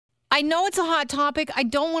I know it's a hot topic. I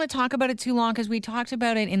don't want to talk about it too long because we talked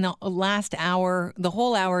about it in the last hour. The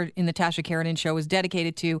whole hour in the Tasha Keranin show was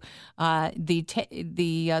dedicated to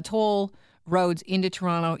the toll roads into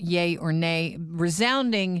Toronto, yay or nay.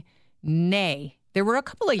 Resounding nay. There were a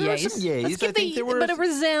couple of yays. There were some yays. Let's give I think there were... But a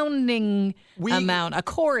resounding amount, a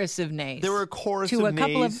chorus of nays. There were a chorus to of a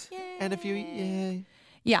couple nays of and a few yay.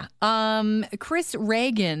 Yeah. Chris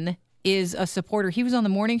Reagan is a supporter. He was on the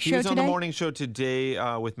morning show today. He was on the morning show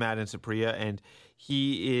today with Matt and Supriya, and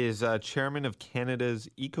he is chairman of Canada's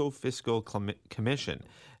Eco-Fiscal Commission.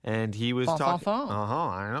 And he was talking...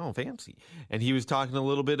 I know, fancy. And he was talking a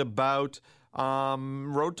little bit about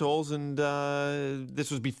road tolls, and this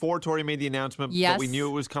was before Tory made the announcement, yes. But we knew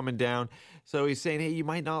it was coming down. So he's saying, hey, you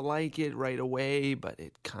might not like it right away, but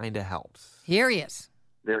it kind of helps. Here he is.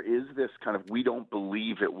 There is this kind of we don't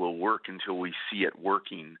believe it will work until we see it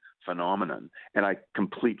working phenomenon. And I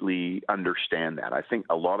completely understand that. I think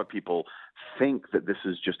a lot of people think that this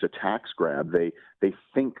is just a tax grab. They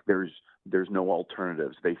think there's no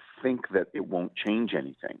alternatives. They think that it won't change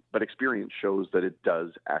anything. But experience shows that it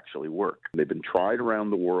does actually work. They've been tried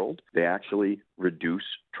around the world. They actually reduce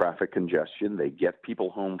traffic congestion. They get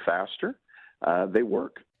people home faster. They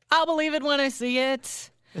work. I'll believe it when I see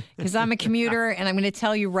it. Because I'm a commuter, and I'm going to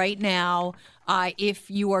tell you right now, if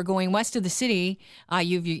you are going west of the city,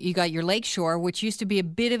 you got your Lakeshore, which used to be a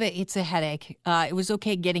bit of it's a headache. It was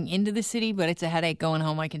okay getting into the city, but it's a headache going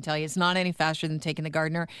home, I can tell you. It's not any faster than taking the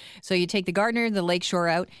Gardiner. So you take the Gardiner, the Lakeshore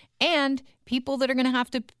out, and people that are going to have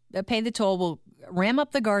to pay the toll will ram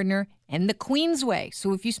up the Gardiner and the Queensway.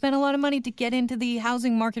 So if you spend a lot of money to get into the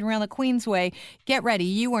housing market around the Queensway, get ready.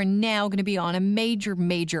 You are now going to be on a major,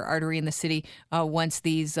 major artery in the city once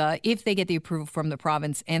these, if they get the approval from the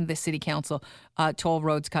province and the city council, toll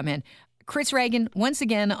roads come in. Chris Reagan, once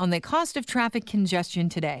again, on the cost of traffic congestion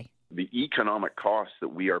today. The economic cost that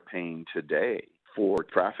we are paying today for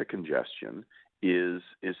traffic congestion is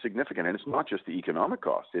significant. And it's not just the economic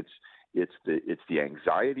cost. It's the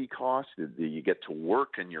anxiety cost. You get to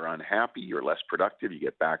work and you're unhappy. You're less productive. You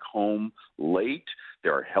get back home late.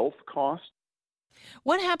 There are health costs.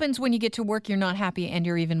 What happens when you get to work, you're not happy, and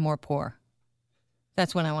you're even more poor?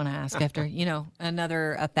 That's what I want to ask after,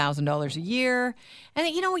 another $1,000 a year. And,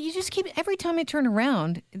 you just keep, every time I turn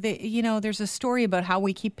around, there's a story about how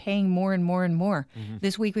we keep paying more and more and more. Mm-hmm.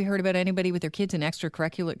 This week we heard about anybody with their kids in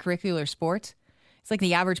extracurricular sports. It's like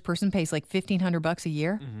the average person pays like $1,500 a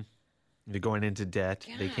year. Mm-hmm. They're going into debt.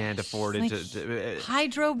 Gosh, they can't afford it.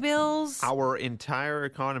 Hydro bills. Our entire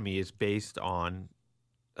economy is based on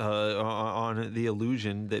the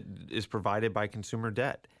illusion that is provided by consumer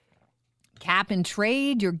debt. Cap and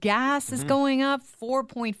trade. Your gas is going up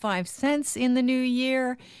 4.5 cents in the new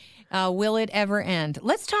year. Will it ever end?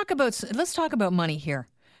 Let's talk about money here.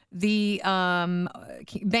 The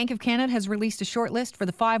Bank of Canada has released a short list for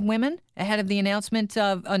the 5 women ahead of the announcement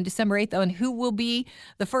on December 8th on who will be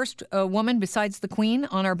the first woman besides the Queen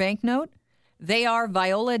on our banknote. They are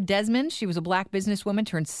Viola Desmond. She was a black businesswoman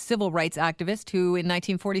turned civil rights activist who in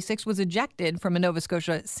 1946 was ejected from a Nova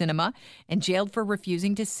Scotia cinema and jailed for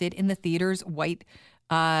refusing to sit in the theater's white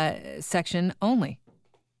section only.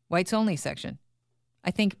 Whites only section. I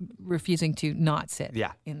think refusing to not sit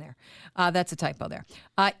in there. That's a typo there.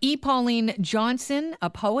 E. Pauline Johnson, a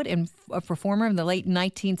poet and a performer in the late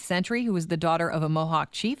 19th century who was the daughter of a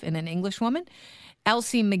Mohawk chief and an Englishwoman.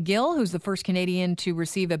 Elsie McGill, who's the first Canadian to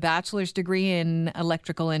receive a bachelor's degree in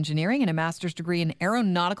electrical engineering and a master's degree in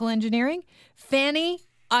aeronautical engineering. Fanny,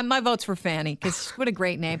 my vote's for Fanny, because what a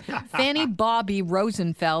great name. Fanny Bobby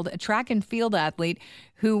Rosenfeld, a track and field athlete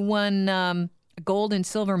who won gold and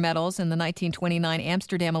silver medals in the 1929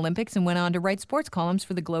 Amsterdam Olympics and went on to write sports columns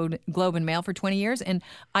for the Globe and Mail for 20 years. And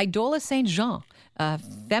Idola St. Jean, a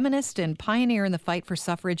feminist and pioneer in the fight for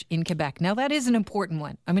suffrage in Quebec. Now, that is an important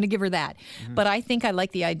one. I'm going to give her that. Mm-hmm. But I think I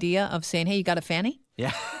like the idea of saying, hey, you got a fanny?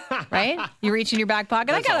 Yeah. Right? You reach in your back pocket.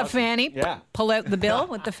 That's I got awesome. A fanny. Yeah. Pull out the bill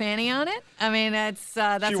with the fanny on it. I mean, that's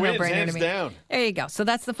a no-brainer to me. Down. There you go. So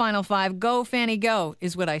that's the final 5. Go, Fanny, go,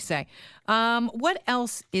 is what I say. What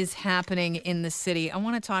else is happening in the city? I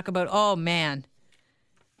want to talk about,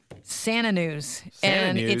 Santa news.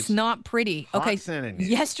 It's not pretty. Hot Santa news.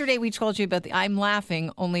 Yesterday we told you about I'm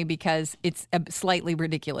laughing only because it's slightly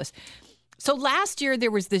ridiculous. So last year there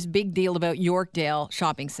was this big deal about Yorkdale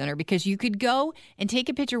Shopping Center because you could go and take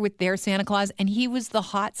a picture with their Santa Claus and he was the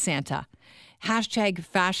hot Santa. hashtag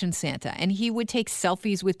Fashion Santa. And he would take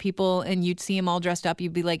selfies with people and you'd see him all dressed up.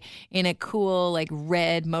 You'd be like in a cool, like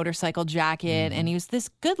red motorcycle jacket. And he was this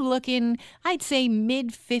good looking, I'd say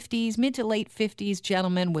mid to late 50s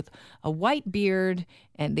gentleman with a white beard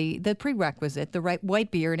and the prerequisite, the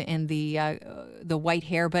white beard and the white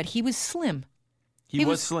hair. But he was slim. He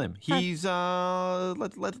was slim. He's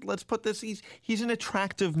let's put this. He's an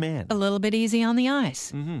attractive man. A little bit easy on the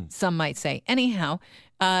eyes, some might say. Anyhow,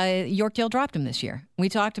 Yorkdale dropped him this year. We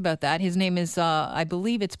talked about that. His name is, I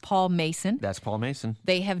believe it's Paul Mason. That's Paul Mason.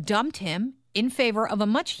 They have dumped him in favor of a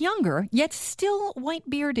much younger, yet still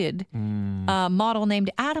white-bearded model named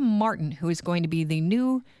Adam Martin, who is going to be the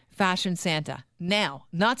new Fashion Santa. Now,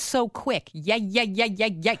 not so quick. Yeah.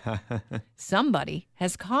 Somebody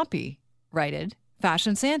has copyrighted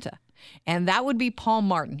Fashion Santa. And that would be Paul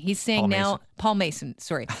Martin. He's saying Paul Mason,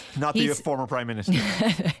 sorry. Not the former prime minister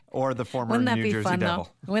or the former New Jersey Devil.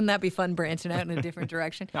 Wouldn't that be fun branching out in a different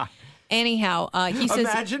direction? Anyhow, he says...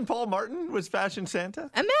 Imagine Paul Martin was Fashion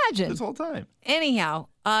Santa? Imagine. This whole time. Anyhow,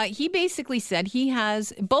 he basically said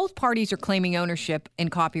both parties are claiming ownership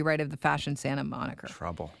and copyright of the Fashion Santa moniker.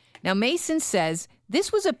 Trouble. Now, Mason says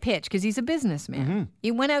this was a pitch because he's a businessman.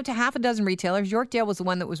 He went out to half a dozen retailers. Yorkdale was the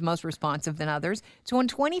one that was most responsive than others. So in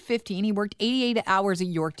 2015, he worked 88 hours at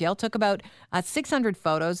Yorkdale, took about 600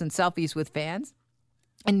 photos and selfies with fans,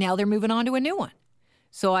 and now they're moving on to a new one.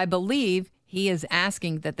 So I believe he is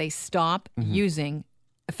asking that they stop using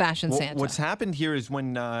Fashion Santa. What's happened here is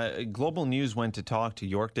when Global News went to talk to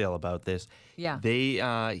Yorkdale about this,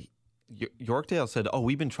 Yorkdale said,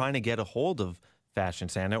 we've been trying to get a hold of Fashion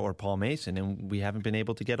Santa or Paul Mason, and we haven't been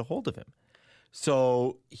able to get a hold of him.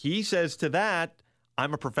 So he says to that,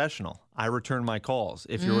 I'm a professional. I return my calls.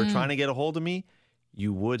 If you were trying to get a hold of me,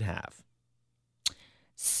 you would have.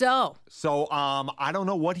 So I don't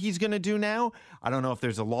know what he's going to do now. I don't know if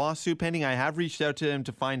there's a lawsuit pending. I have reached out to him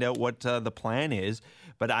to find out what the plan is.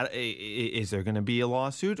 But is there going to be a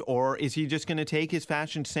lawsuit, or is he just going to take his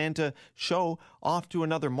Fashion Santa show off to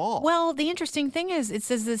another mall? Well, the interesting thing is it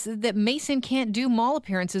says that Mason can't do mall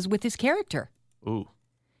appearances with his character. Ooh.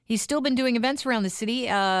 He's still been doing events around the city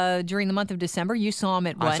during the month of December. You saw him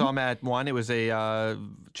at one. I saw him at one. It was a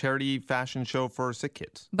charity fashion show for sick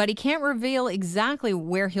kids. But he can't reveal exactly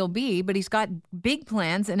where he'll be, but he's got big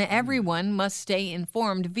plans, and everyone must stay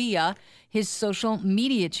informed via his social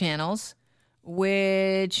media channels,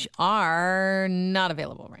 which are not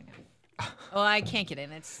available right now. Oh, I can't get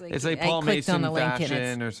in. It's like Paul Mason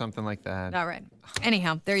fashion or something like that. All right.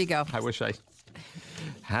 Anyhow, there you go. I wish I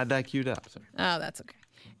had that queued up. Sorry. Oh, that's okay.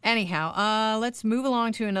 Anyhow, let's move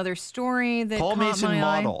along to another story that Paul Mason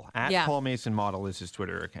Model. Yeah. Paul Mason Model is his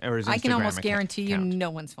Twitter account, or his Instagram I can almost guarantee you no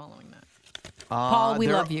one's following that. Paul, we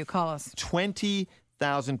love you. Call us.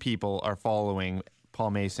 20,000 people are following Paul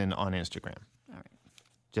Mason on Instagram. All right.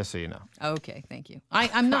 Just so you know. Okay, thank you.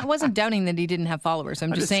 I wasn't doubting that he didn't have followers.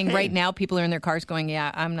 I'm just saying right now people are in their cars going, yeah,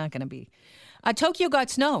 I'm not going to be. Tokyo got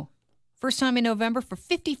snow. First time in November for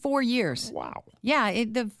 54 years. Wow. Yeah,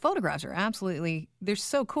 the photographs are they're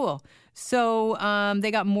so cool. So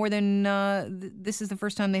they got more than, this is the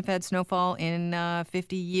first time they've had snowfall in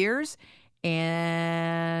 50 years.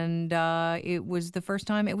 And it was the first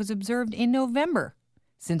time it was observed in November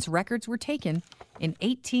since records were taken in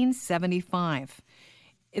 1875.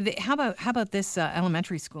 How about this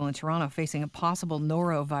elementary school in Toronto facing a possible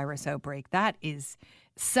norovirus outbreak? That is...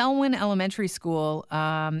 Selwyn Elementary School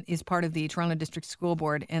is part of the Toronto District School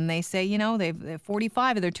Board, and they say, they've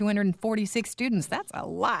 45 of their 246 students, that's a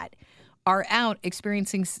lot, are out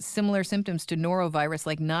experiencing similar symptoms to norovirus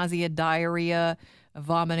like nausea, diarrhea,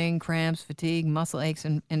 vomiting, cramps, fatigue, muscle aches,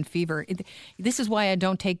 and fever. This is why I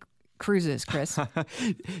don't take cruises, Chris.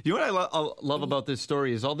 You know what I love about this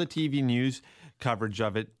story is all the TV news coverage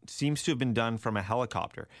of it seems to have been done from a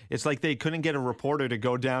helicopter. It's like they couldn't get a reporter to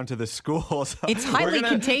go down to the schools. It's highly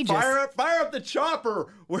contagious. Fire up the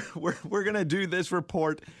chopper. We're going to do this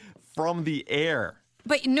report from the air.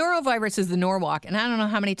 But norovirus is the Norwalk, and I don't know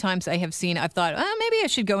how many times I've thought, maybe I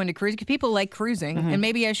should go into cruising, because people like cruising, and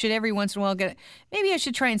maybe I should every once in a while maybe I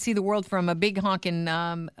should try and see the world from a big honking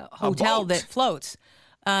hotel that floats.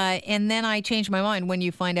 And then I changed my mind when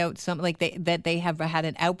you find out something like that they have had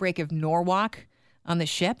an outbreak of Norwalk on the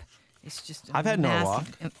ship. It's just I've had Norwalk.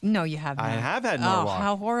 No, you haven't. I have had Norwalk. Oh,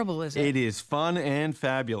 how horrible is it? It is fun and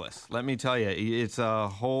fabulous. Let me tell you, it's a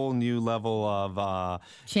whole new level of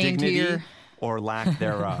dignity or lack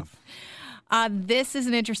thereof. This is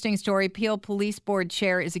an interesting story. Peel Police Board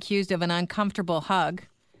Chair is accused of an uncomfortable hug.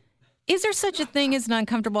 Is there such a thing as an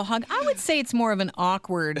uncomfortable hug? I would say it's more of an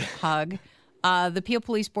awkward hug. The Peel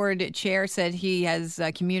Police Board chair said he has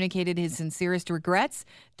communicated his sincerest regrets,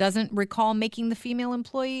 doesn't recall making the female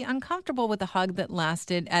employee uncomfortable with a hug that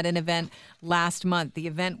lasted at an event last month. The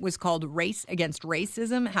event was called Race Against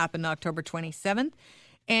Racism, happened October 27th.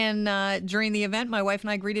 And during the event, my wife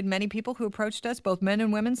and I greeted many people who approached us, both men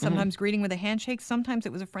and women, sometimes greeting with a handshake. Sometimes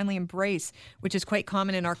it was a friendly embrace, which is quite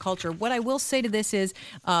common in our culture. What I will say to this is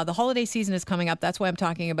the holiday season is coming up. That's why I'm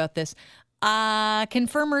talking about this.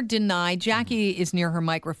 Confirm or deny. Jackie is near her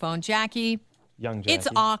microphone. Jackie, young Jackie. It's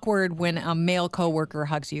awkward when a male coworker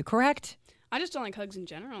hugs you, correct? I just don't like hugs in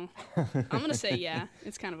general. I'm going to say yeah.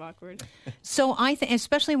 It's kind of awkward. So I think,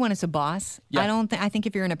 especially when it's a boss, Yeah. I think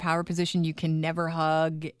if you're in a power position, you can never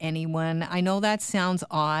hug anyone. I know that sounds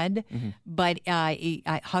odd, but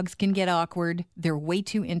hugs can get awkward. They're way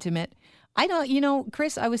too intimate. I don't,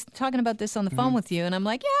 Chris, I was talking about this on the phone with you, and I'm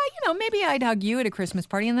like, yeah, maybe I'd hug you at a Christmas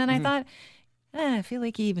party. And then I thought, I feel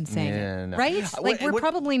like even saying it, no. right? Like we're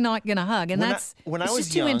probably not going to hug, and it's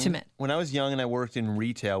just too intimate. When I was young and I worked in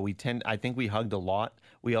retail, I think we hugged a lot.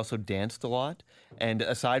 We also danced a lot. And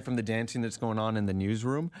aside from the dancing that's going on in the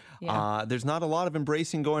newsroom, there's not a lot of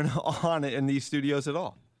embracing going on in these studios at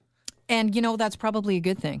all. And, that's probably a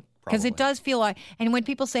good thing. Because it does feel like, and when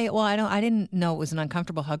people say, well, I didn't know it was an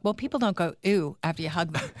uncomfortable hug. Well, people don't go, ooh, after you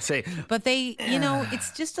hug them. But they,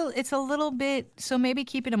 it's just, it's a little bit, so maybe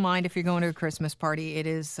keep it in mind if you're going to a Christmas party. It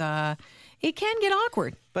is, it can get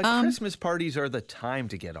awkward. But Christmas parties are the time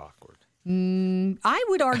to get awkward. I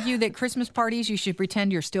would argue that Christmas parties, you should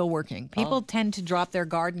pretend you're still working. People tend to drop their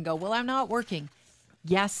guard and go, well, I'm not working.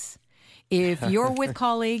 Yes. If you're with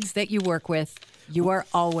colleagues that you work with, you are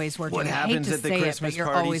always working. What happens at the Christmas you're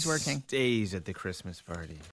party always working. stays at the Christmas party.